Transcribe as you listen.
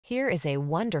Here is a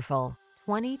wonderful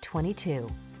 2022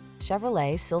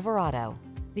 Chevrolet Silverado.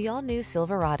 The all-new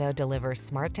Silverado delivers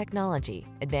smart technology,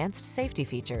 advanced safety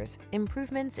features,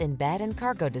 improvements in bed and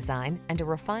cargo design, and a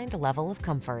refined level of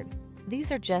comfort.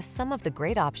 These are just some of the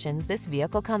great options this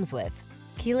vehicle comes with: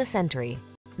 keyless entry,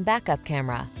 backup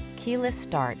camera, keyless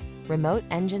start, remote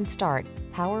engine start,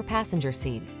 power passenger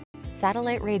seat,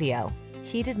 satellite radio,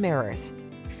 heated mirrors,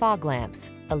 fog lamps,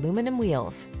 aluminum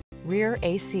wheels, rear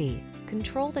AC.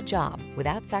 Control the job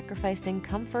without sacrificing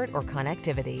comfort or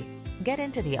connectivity. Get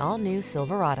into the all-new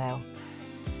Silverado.